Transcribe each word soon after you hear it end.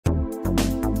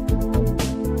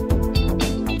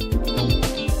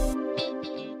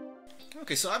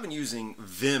Okay, so I've been using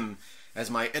Vim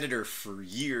as my editor for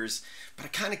years, but I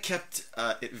kind of kept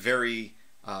it very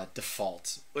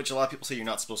default, which a lot of people say you're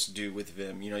not supposed to do with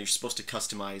Vim. You know, you're supposed to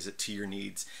customize it to your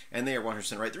needs, and they are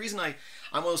 100% right. The reason I'm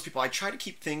one of those people, I try to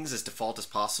keep things as default as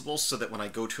possible so that when I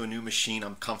go to a new machine,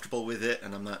 I'm comfortable with it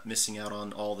and I'm not missing out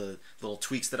on all the little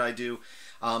tweaks that I do.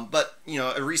 But, you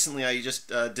know, recently I just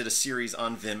did a series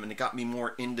on Vim, and it got me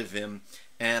more into Vim,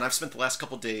 and I've spent the last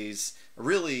couple days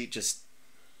really just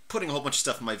putting a whole bunch of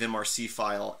stuff in my vimrc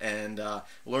file and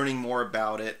learning more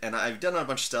about it. And I've done a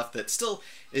bunch of stuff that still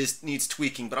needs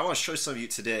tweaking, but I want to show some of you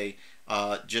today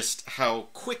just how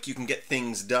quick you can get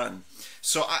things done.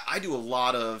 So I do a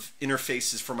lot of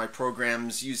interfaces for my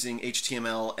programs using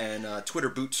HTML and Twitter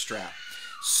Bootstrap.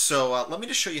 So let me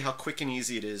just show you how quick and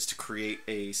easy it is to create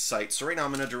a site. So right now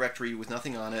I'm in a directory with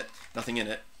nothing on it, nothing in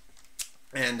it.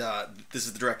 And this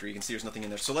is the directory. You can see there's nothing in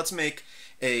there. So let's make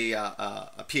a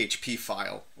PHP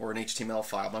file or an HTML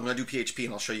file. But I'm going to do PHP,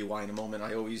 and I'll show you why in a moment.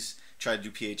 I always try to do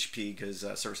PHP because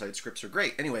server-side scripts are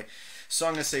great. Anyway, so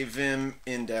I'm going to say vim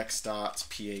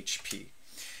index.php.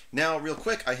 Now, real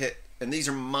quick, I hit, and these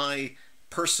are my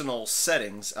personal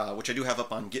settings, which I do have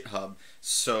up on GitHub.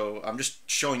 So I'm just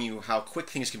showing you how quick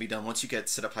things can be done once you get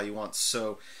set up how you want.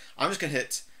 So I'm just going to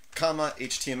hit comma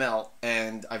HTML,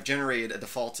 and I've generated a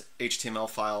default HTML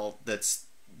file that's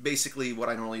basically what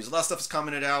I normally use. A lot of stuff is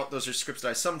commented out. Those are scripts that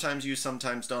I sometimes use,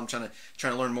 sometimes don't. I'm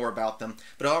trying to learn more about them.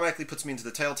 But it automatically puts me into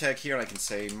the title tag here, and I can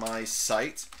say my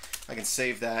site. I can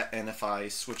save that, and if I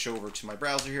switch over to my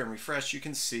browser here and refresh, you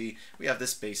can see we have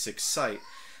this basic site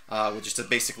with just a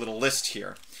basic little list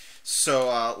here.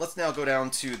 So let's now go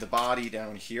down to the body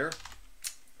down here.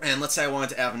 And let's say I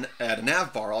wanted to add a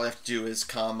nav bar. All I have to do is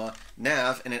comma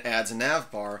nav, and it adds a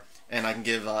nav bar. And I can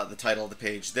give the title of the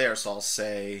page there. So I'll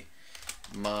say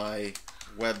my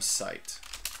website.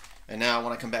 And now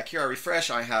when I come back here, I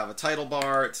refresh, I have a title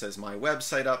bar. It says my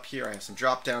website up here. I have some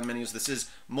drop-down menus. This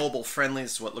is mobile friendly.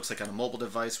 This is what it looks like on a mobile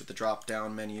device with the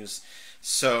drop-down menus.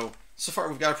 So far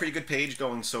we've got a pretty good page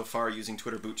going so far using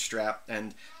Twitter Bootstrap.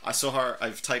 And so far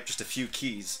I've typed just a few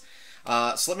keys.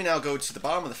 So let me now go to the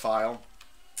bottom of the file.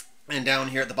 And down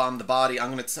here at the bottom of the body,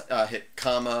 I'm going to hit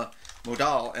comma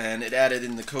modal, and it added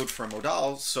in the code for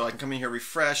modal. So I can come in here,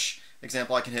 refresh.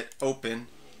 Example, I can hit open,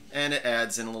 and it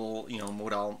adds in a little,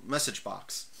 modal message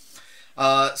box.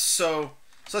 So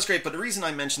that's great. But the reason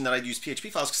I mentioned that I use PHP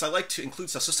files because I like to include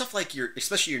stuff. So stuff like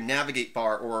especially your navigate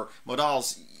bar or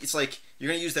modals, it's like you're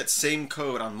going to use that same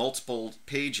code on multiple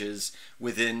pages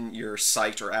within your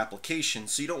site or application.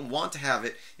 So you don't want to have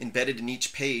it embedded in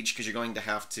each page because you're going to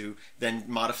have to then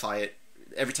modify it.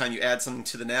 Every time you add something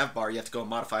to the nav bar, you have to go and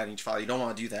modify it in each file. You don't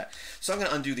want to do that. So I'm going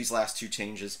to undo these last two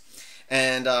changes.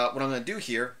 And what I'm going to do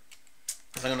here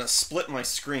is I'm going to split my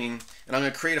screen, and I'm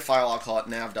going to create a file. I'll call it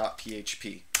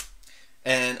nav.php.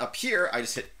 And up here, I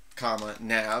just hit comma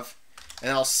nav,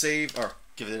 and I'll save, or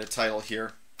give it a title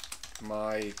here,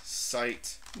 my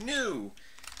site new.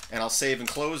 And I'll save and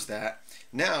close that.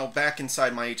 Now, back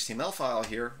inside my HTML file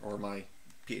here, or my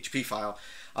PHP file,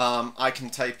 I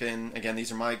can type in, again,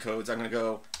 these are my codes. I'm going to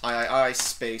go III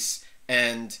space,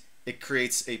 and it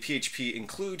creates a PHP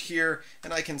include here,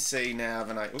 and I can say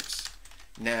nav, and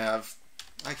nav,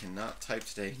 I cannot type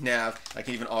today, nav, I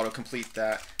can even autocomplete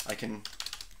that, I can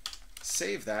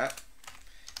save that,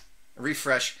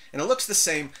 refresh, and it looks the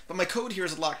same, but my code here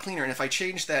is a lot cleaner, and if I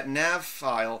change that nav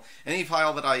file, any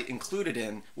file that I included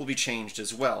in will be changed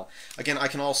as well. Again, I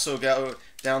can also go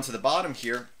down to the bottom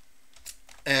here,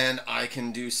 and I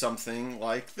can do something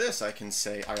like this. I can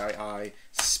say III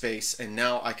space, and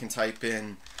now I can type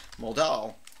in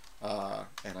modal,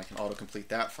 and I can autocomplete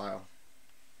that file.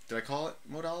 Did I call it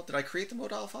modal? Did I create the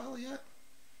modal file yet?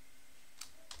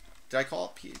 Did I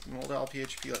call it modal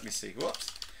PHP? Let me see.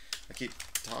 Whoops. I keep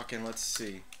talking. Let's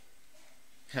see.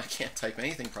 I can't type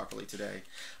anything properly today.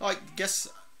 Oh, I guess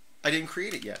I didn't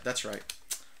create it yet. That's right.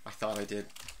 I thought I did.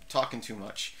 Talking too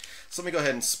much. So let me go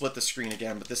ahead and split the screen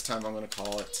again, but this time I'm going to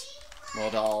call it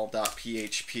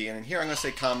modal.php. And in here I'm going to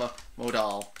say comma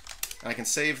modal. And I can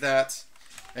save that.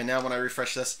 And now when I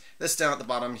refresh this down at the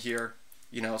bottom here,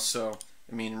 so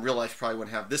I mean, in real life, you probably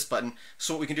wouldn't have this button.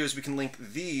 So what we can do is we can link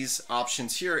these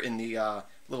options here in the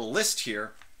little list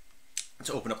here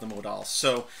to open up the modal.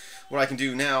 So what I can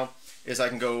do now is I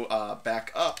can go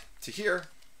back up to here,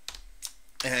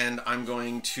 and I'm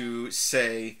going to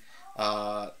say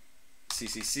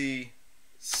CCC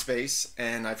space,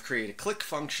 and I've created a click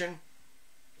function,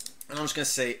 and I'm just going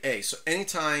to say A. So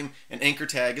anytime an anchor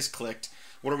tag is clicked,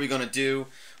 what are we going to do?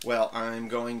 Well, I'm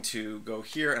going to go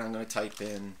here, and I'm going to type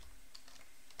in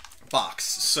box.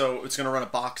 So it's going to run a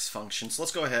box function. So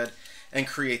let's go ahead and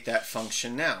create that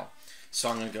function now. So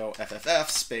I'm going to go FFF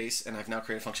space, and I've now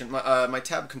created a function. My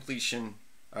tab completion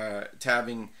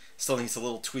tabbing still needs a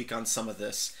little tweak on some of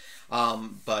this,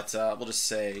 but we'll just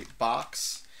say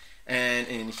box, and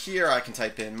in here I can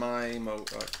type in my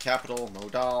capital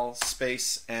modal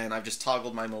space, and I've just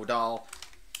toggled my modal,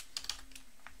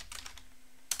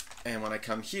 and when I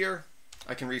come here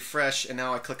I can refresh, and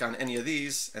now I click on any of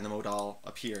these and the modal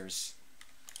appears.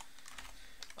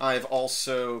 I've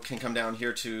also can come down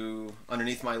here to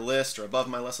underneath my list or above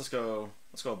my list. Let's go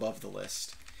above the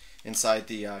list. Inside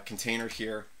the container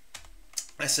here,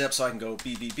 I set up so I can go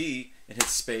BBB and hit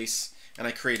space, and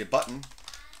I create a button.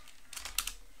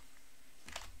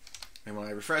 And when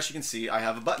I refresh, you can see I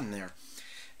have a button there.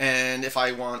 And if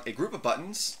I want a group of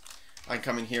buttons, I can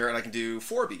come in here and I can do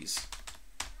 4Bs.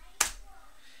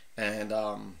 And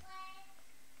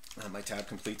my tab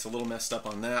complete's a little messed up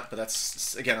on that, but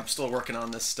that's, again, I'm still working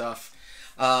on this stuff.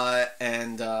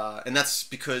 And that's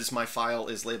because my file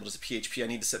is labeled as a PHP. I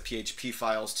need to set PHP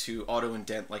files to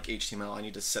auto-indent like HTML. I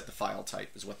need to set the file type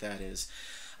is what that is.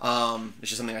 It's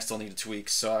just something I still need to tweak.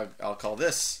 So I'll call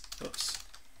this,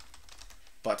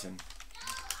 button.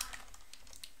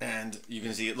 And you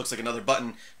can see it looks like another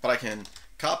button, but I can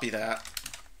copy that,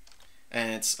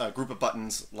 and it's a group of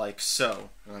buttons like so.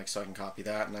 And so I can copy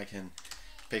that, and I can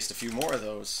paste a few more of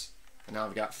those, and now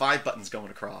I've got 5 buttons going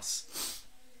across.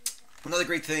 Another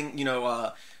great thing, you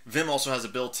know, Vim also has a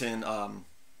built-in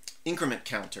increment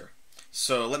counter.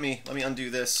 So let me undo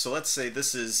this. So let's say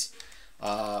this is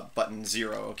button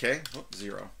 0, okay?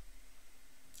 0.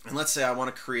 And let's say I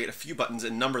want to create a few buttons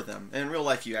and number them. And in real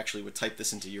life, you actually would type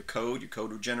this into your code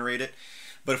would generate it.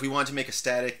 But if we want to make a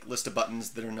static list of buttons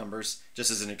that are numbers,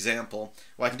 just as an example,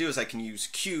 what I can do is I can use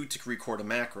Q to record a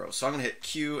macro. So I'm going to hit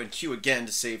Q and Q again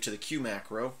to save to the Q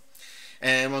macro.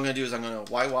 And what I'm going to do is I'm going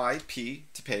to YYP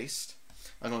to paste.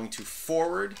 I'm going to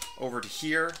forward over to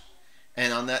here.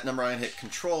 And on that number, I'm going to hit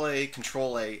Control A,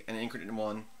 and increment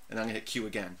 1. And I'm going to hit Q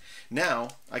again. Now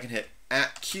I can hit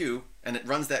 @Q, and it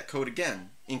runs that code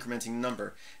again, incrementing the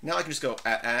number. Now I can just go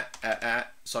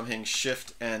 @, so I'm hitting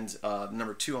Shift and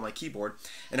number 2 on my keyboard.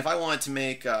 And if I wanted to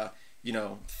make, you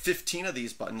know, 15 of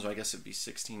these buttons, or I guess it'd be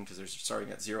 16 because they're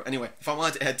starting at 0. Anyway, if I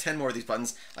wanted to add 10 more of these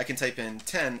buttons, I can type in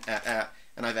 10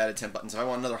 and I've added 10 buttons. If I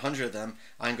want another 100 of them,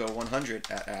 I can go 100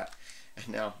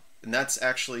 and that's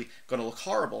actually going to look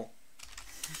horrible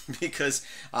because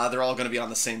they're all going to be on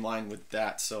the same line with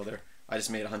that. So I just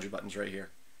made 100 buttons right here.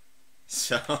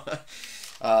 So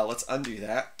let's undo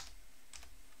that.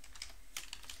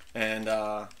 And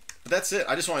but that's it.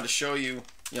 I just wanted to show you,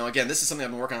 you know, again, this is something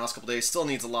I've been working on the last couple days. Still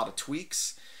needs a lot of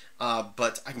tweaks,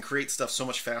 but I can create stuff so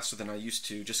much faster than I used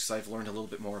to just because I've learned a little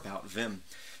bit more about Vim.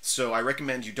 So I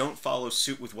recommend you don't follow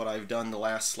suit with what I've done the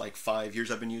last like 5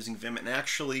 years I've been using Vim, and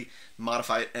actually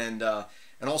modify it. And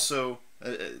also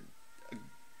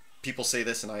people say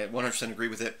this, and I 100% agree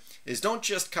with it, is don't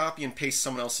just copy and paste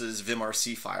someone else's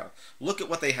vimrc file. Look at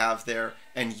what they have there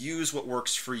and use what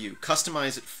works for you.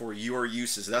 Customize it for your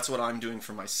uses. That's what I'm doing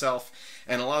for myself.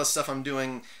 And a lot of stuff I'm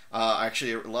doing,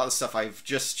 actually a lot of stuff I've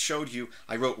just showed you,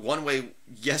 I wrote one way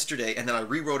yesterday, and then I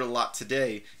rewrote a lot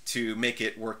today to make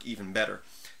it work even better.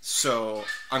 So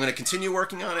I'm going to continue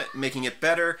working on it, making it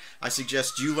better. I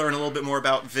suggest you learn a little bit more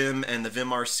about Vim and the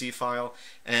vimrc file.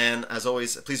 And as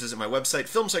always, please visit my website,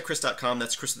 filmsitechris.com.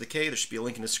 That's Chris with a K. There should be a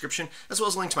link in the description, as well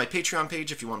as a link to my Patreon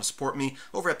page if you want to support me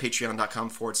over at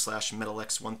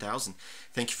patreon.com/MetalX1000.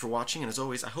 Thank you for watching, and as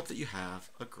always, I hope that you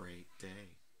have a great day.